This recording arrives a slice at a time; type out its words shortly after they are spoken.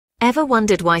Ever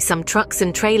wondered why some trucks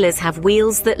and trailers have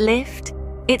wheels that lift?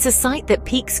 It's a sight that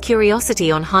piques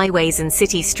curiosity on highways and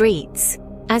city streets.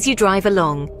 As you drive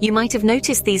along, you might have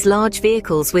noticed these large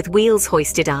vehicles with wheels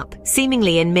hoisted up,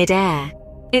 seemingly in mid-air.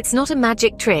 It's not a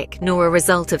magic trick nor a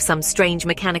result of some strange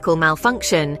mechanical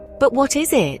malfunction, but what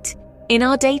is it? In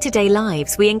our day-to-day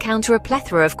lives, we encounter a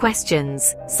plethora of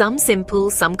questions, some simple,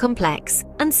 some complex,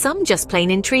 and some just plain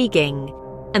intriguing.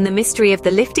 And the mystery of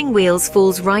the lifting wheels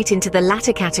falls right into the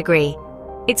latter category.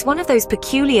 It's one of those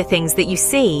peculiar things that you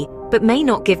see, but may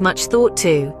not give much thought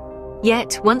to.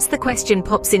 Yet, once the question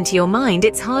pops into your mind,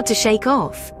 it's hard to shake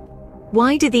off.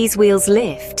 Why do these wheels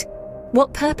lift?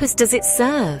 What purpose does it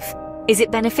serve? Is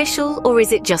it beneficial or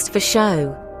is it just for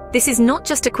show? This is not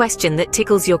just a question that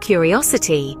tickles your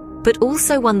curiosity, but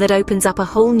also one that opens up a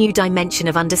whole new dimension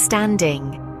of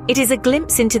understanding. It is a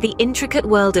glimpse into the intricate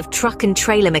world of truck and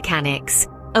trailer mechanics,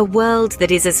 a world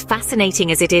that is as fascinating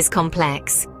as it is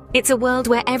complex. It's a world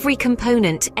where every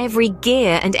component, every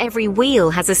gear, and every wheel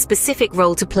has a specific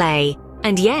role to play.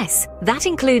 And yes, that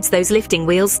includes those lifting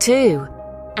wheels too.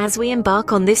 As we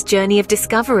embark on this journey of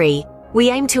discovery, we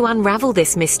aim to unravel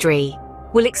this mystery.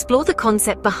 We'll explore the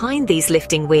concept behind these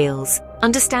lifting wheels,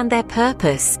 understand their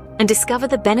purpose, and discover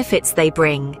the benefits they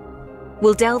bring.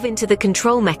 We'll delve into the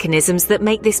control mechanisms that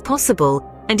make this possible,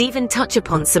 and even touch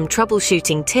upon some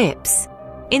troubleshooting tips.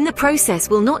 In the process,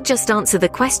 we'll not just answer the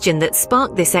question that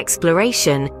sparked this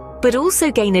exploration, but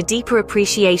also gain a deeper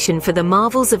appreciation for the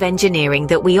marvels of engineering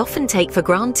that we often take for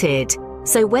granted.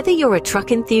 So whether you're a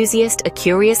truck enthusiast, a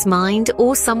curious mind,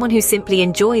 or someone who simply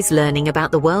enjoys learning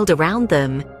about the world around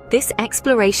them, this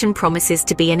exploration promises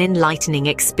to be an enlightening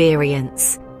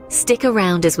experience. Stick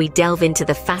around as we delve into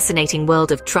the fascinating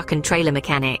world of truck and trailer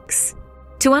mechanics.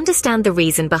 To understand the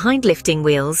reason behind lifting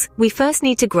wheels, we first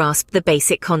need to grasp the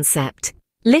basic concept.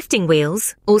 Lifting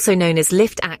wheels, also known as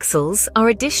lift axles, are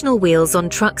additional wheels on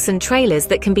trucks and trailers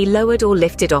that can be lowered or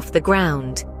lifted off the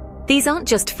ground. These aren't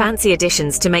just fancy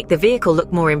additions to make the vehicle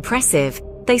look more impressive,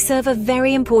 they serve a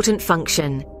very important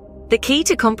function. The key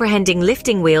to comprehending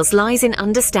lifting wheels lies in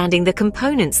understanding the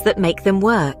components that make them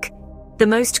work. The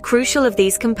most crucial of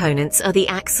these components are the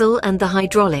axle and the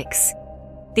hydraulics.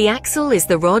 The axle is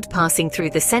the rod passing through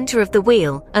the center of the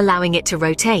wheel, allowing it to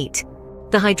rotate.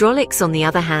 The hydraulics, on the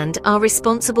other hand, are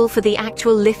responsible for the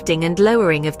actual lifting and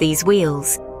lowering of these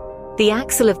wheels. The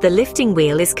axle of the lifting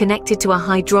wheel is connected to a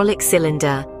hydraulic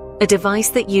cylinder, a device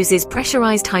that uses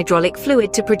pressurized hydraulic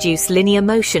fluid to produce linear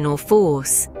motion or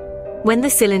force. When the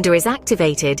cylinder is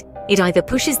activated, it either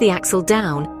pushes the axle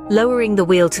down, lowering the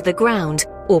wheel to the ground,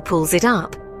 or pulls it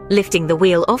up, lifting the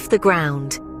wheel off the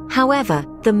ground. However,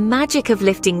 the magic of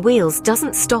lifting wheels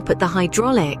doesn't stop at the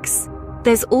hydraulics.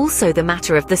 There's also the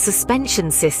matter of the suspension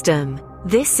system.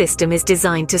 This system is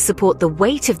designed to support the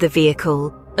weight of the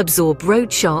vehicle, absorb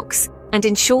road shocks, and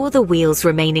ensure the wheels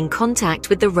remain in contact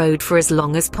with the road for as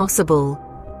long as possible.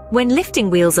 When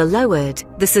lifting wheels are lowered,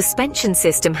 the suspension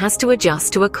system has to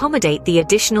adjust to accommodate the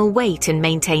additional weight and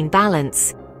maintain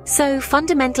balance. So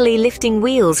fundamentally, lifting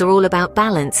wheels are all about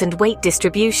balance and weight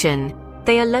distribution.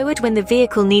 They are lowered when the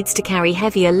vehicle needs to carry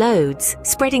heavier loads,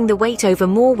 spreading the weight over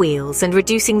more wheels and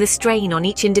reducing the strain on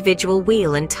each individual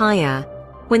wheel and tire.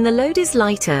 When the load is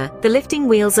lighter, the lifting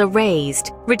wheels are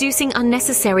raised, reducing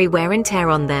unnecessary wear and tear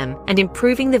on them and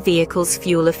improving the vehicle's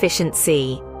fuel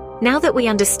efficiency. Now that we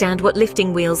understand what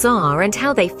lifting wheels are and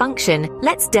how they function,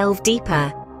 let's delve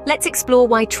deeper. Let's explore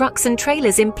why trucks and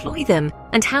trailers employ them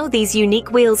and how these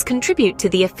unique wheels contribute to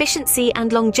the efficiency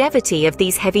and longevity of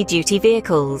these heavy-duty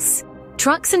vehicles.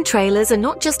 Trucks and trailers are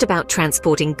not just about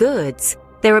transporting goods,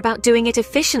 they're about doing it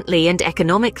efficiently and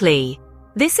economically.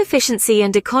 This efficiency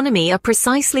and economy are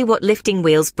precisely what lifting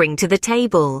wheels bring to the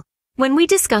table. When we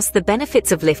discuss the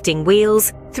benefits of lifting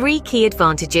wheels, three key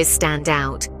advantages stand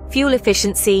out: fuel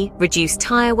efficiency, reduced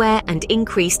tire wear, and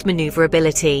increased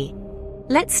maneuverability.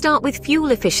 Let's start with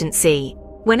fuel efficiency.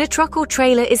 When a truck or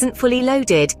trailer isn't fully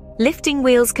loaded, lifting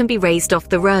wheels can be raised off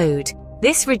the road.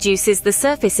 This reduces the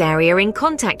surface area in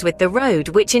contact with the road,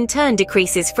 which in turn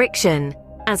decreases friction.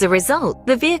 As a result,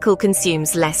 the vehicle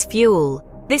consumes less fuel.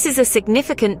 This is a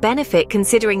significant benefit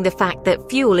considering the fact that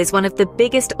fuel is one of the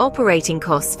biggest operating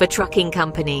costs for trucking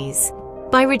companies.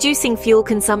 By reducing fuel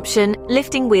consumption,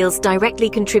 lifting wheels directly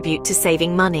contribute to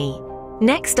saving money.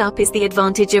 Next up is the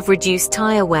advantage of reduced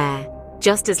tire wear.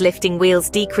 Just as lifting wheels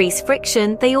decrease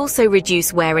friction, they also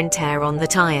reduce wear and tear on the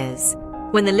tires.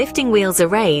 When the lifting wheels are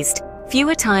raised,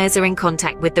 fewer tires are in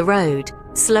contact with the road,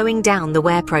 slowing down the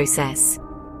wear process.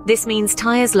 This means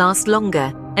tires last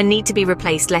longer and need to be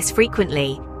replaced less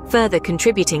frequently, further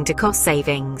contributing to cost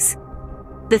savings.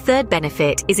 The third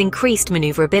benefit is increased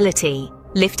maneuverability.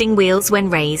 Lifting wheels when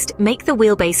raised make the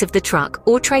wheelbase of the truck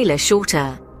or trailer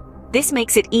shorter. This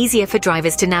makes it easier for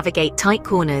drivers to navigate tight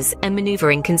corners and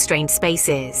maneuver in constrained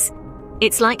spaces.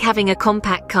 It's like having a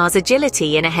compact car's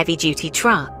agility in a heavy-duty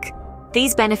truck.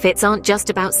 These benefits aren't just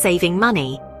about saving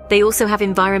money, they also have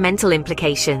environmental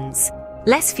implications.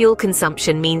 Less fuel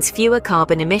consumption means fewer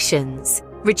carbon emissions.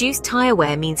 Reduced tire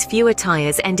wear means fewer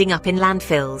tires ending up in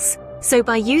landfills. So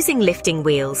by using lifting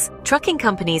wheels, trucking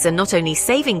companies are not only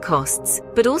saving costs,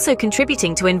 but also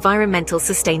contributing to environmental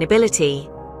sustainability.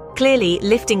 Clearly,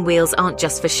 lifting wheels aren't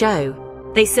just for show.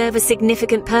 They serve a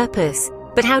significant purpose.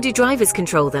 But how do drivers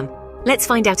control them? Let's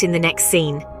find out in the next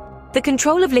scene. The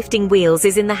control of lifting wheels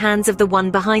is in the hands of the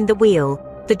one behind the wheel,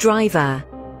 the driver.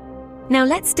 Now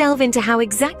let's delve into how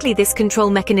exactly this control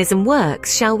mechanism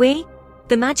works, shall we?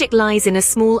 The magic lies in a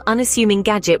small, unassuming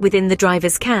gadget within the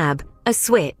driver's cab, a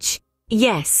switch.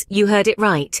 Yes, you heard it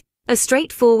right. A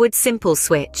straightforward, simple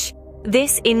switch.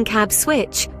 This in-cab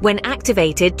switch, when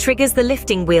activated, triggers the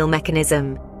lifting wheel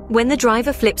mechanism. When the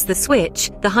driver flips the switch,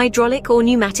 the hydraulic or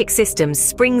pneumatic system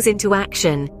springs into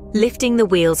action, lifting the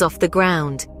wheels off the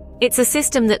ground. It's a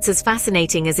system that's as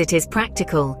fascinating as it is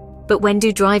practical. But when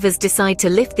do drivers decide to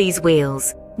lift these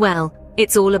wheels? Well,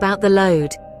 it's all about the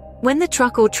load. When the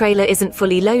truck or trailer isn't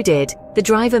fully loaded, the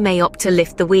driver may opt to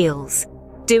lift the wheels.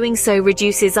 Doing so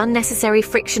reduces unnecessary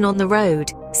friction on the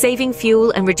road, saving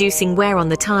fuel and reducing wear on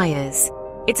the tires.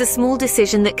 It's a small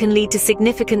decision that can lead to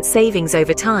significant savings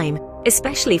over time,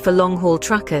 especially for long-haul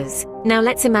truckers. Now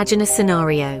let's imagine a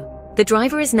scenario. The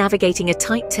driver is navigating a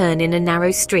tight turn in a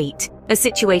narrow street, a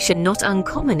situation not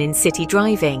uncommon in city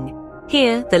driving.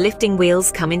 Here, the lifting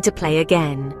wheels come into play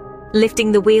again.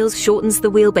 Lifting the wheels shortens the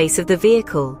wheelbase of the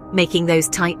vehicle, making those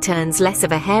tight turns less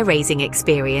of a hair-raising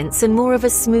experience and more of a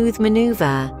smooth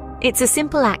maneuver. It's a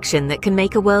simple action that can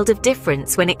make a world of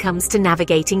difference when it comes to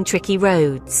navigating tricky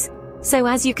roads. So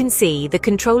as you can see, the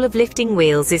control of lifting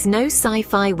wheels is no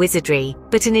sci-fi wizardry,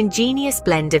 but an ingenious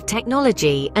blend of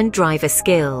technology and driver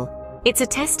skill. It's a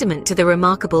testament to the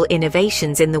remarkable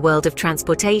innovations in the world of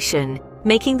transportation,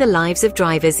 making the lives of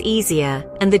drivers easier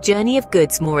and the journey of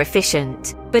goods more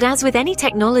efficient. But as with any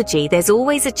technology, there's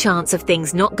always a chance of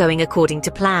things not going according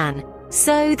to plan.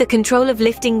 So, the control of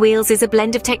lifting wheels is a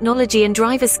blend of technology and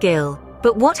driver skill.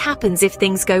 But what happens if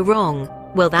things go wrong?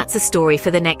 Well, that's a story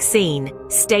for the next scene.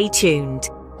 Stay tuned.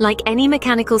 Like any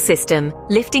mechanical system,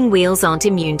 lifting wheels aren't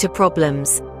immune to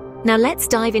problems. Now let's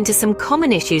dive into some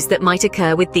common issues that might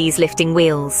occur with these lifting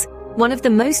wheels. One of the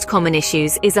most common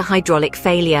issues is a hydraulic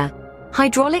failure.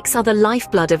 Hydraulics are the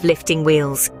lifeblood of lifting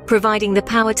wheels, providing the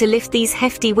power to lift these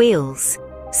hefty wheels.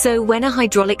 So when a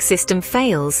hydraulic system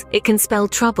fails, it can spell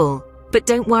trouble. But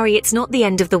don't worry, it's not the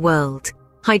end of the world.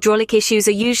 Hydraulic issues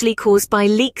are usually caused by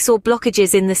leaks or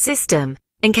blockages in the system,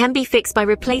 and can be fixed by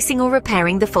replacing or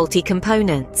repairing the faulty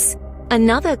components.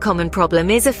 Another common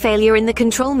problem is a failure in the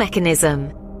control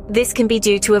mechanism. This can be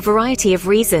due to a variety of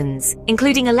reasons,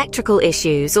 including electrical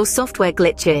issues or software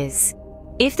glitches.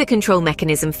 If the control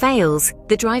mechanism fails,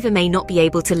 the driver may not be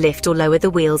able to lift or lower the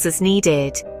wheels as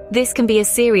needed. This can be a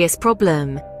serious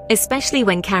problem, especially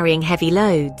when carrying heavy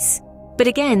loads. But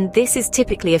again, this is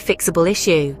typically a fixable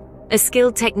issue. A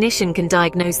skilled technician can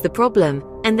diagnose the problem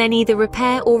and then either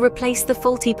repair or replace the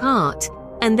faulty part.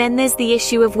 And then there's the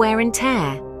issue of wear and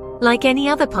tear. Like any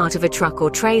other part of a truck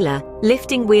or trailer,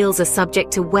 lifting wheels are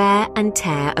subject to wear and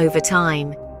tear over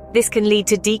time. This can lead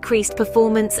to decreased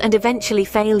performance and eventually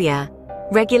failure.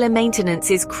 Regular maintenance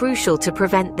is crucial to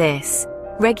prevent this.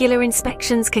 Regular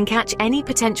inspections can catch any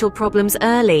potential problems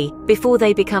early before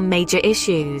they become major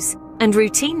issues. And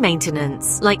routine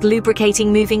maintenance, like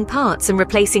lubricating moving parts and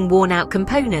replacing worn-out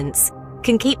components,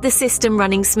 can keep the system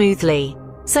running smoothly.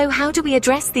 So how do we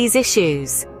address these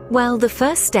issues? Well, the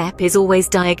first step is always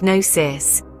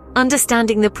diagnosis.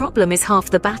 Understanding the problem is half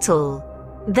the battle.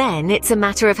 Then it's a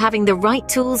matter of having the right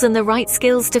tools and the right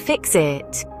skills to fix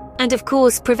it. And of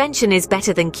course, prevention is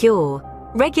better than cure.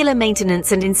 Regular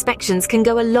maintenance and inspections can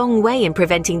go a long way in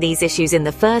preventing these issues in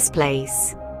the first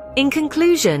place. In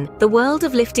conclusion, the world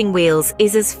of lifting wheels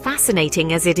is as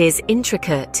fascinating as it is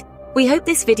intricate. We hope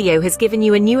this video has given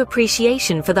you a new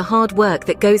appreciation for the hard work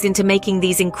that goes into making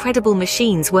these incredible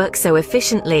machines work so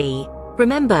efficiently.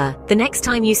 Remember, the next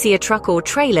time you see a truck or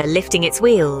trailer lifting its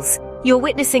wheels, you're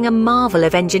witnessing a marvel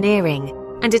of engineering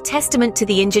and a testament to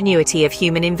the ingenuity of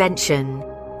human invention.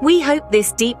 We hope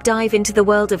this deep dive into the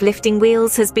world of lifting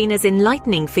wheels has been as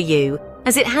enlightening for you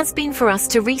as it has been for us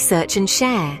to research and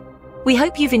share. We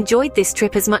hope you've enjoyed this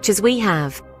trip as much as we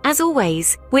have. As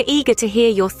always, we're eager to hear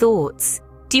your thoughts.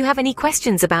 Do you have any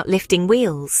questions about lifting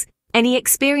wheels? Any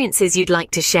experiences you'd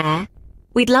like to share?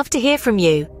 We'd love to hear from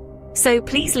you. So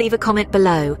please leave a comment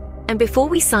below. And before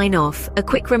we sign off, a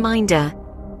quick reminder.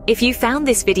 If you found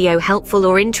this video helpful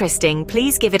or interesting,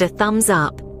 please give it a thumbs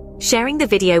up. Sharing the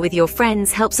video with your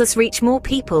friends helps us reach more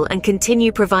people and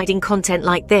continue providing content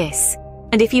like this.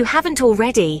 And if you haven't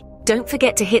already, don't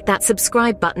forget to hit that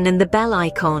subscribe button and the bell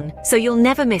icon so you'll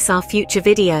never miss our future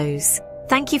videos.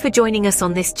 Thank you for joining us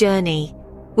on this journey.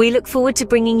 We look forward to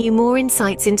bringing you more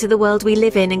insights into the world we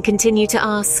live in and continue to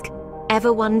ask,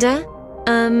 ever wonder?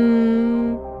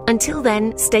 Until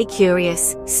then, stay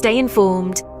curious, stay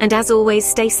informed, and as always,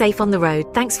 stay safe on the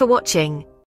road. Thanks for watching.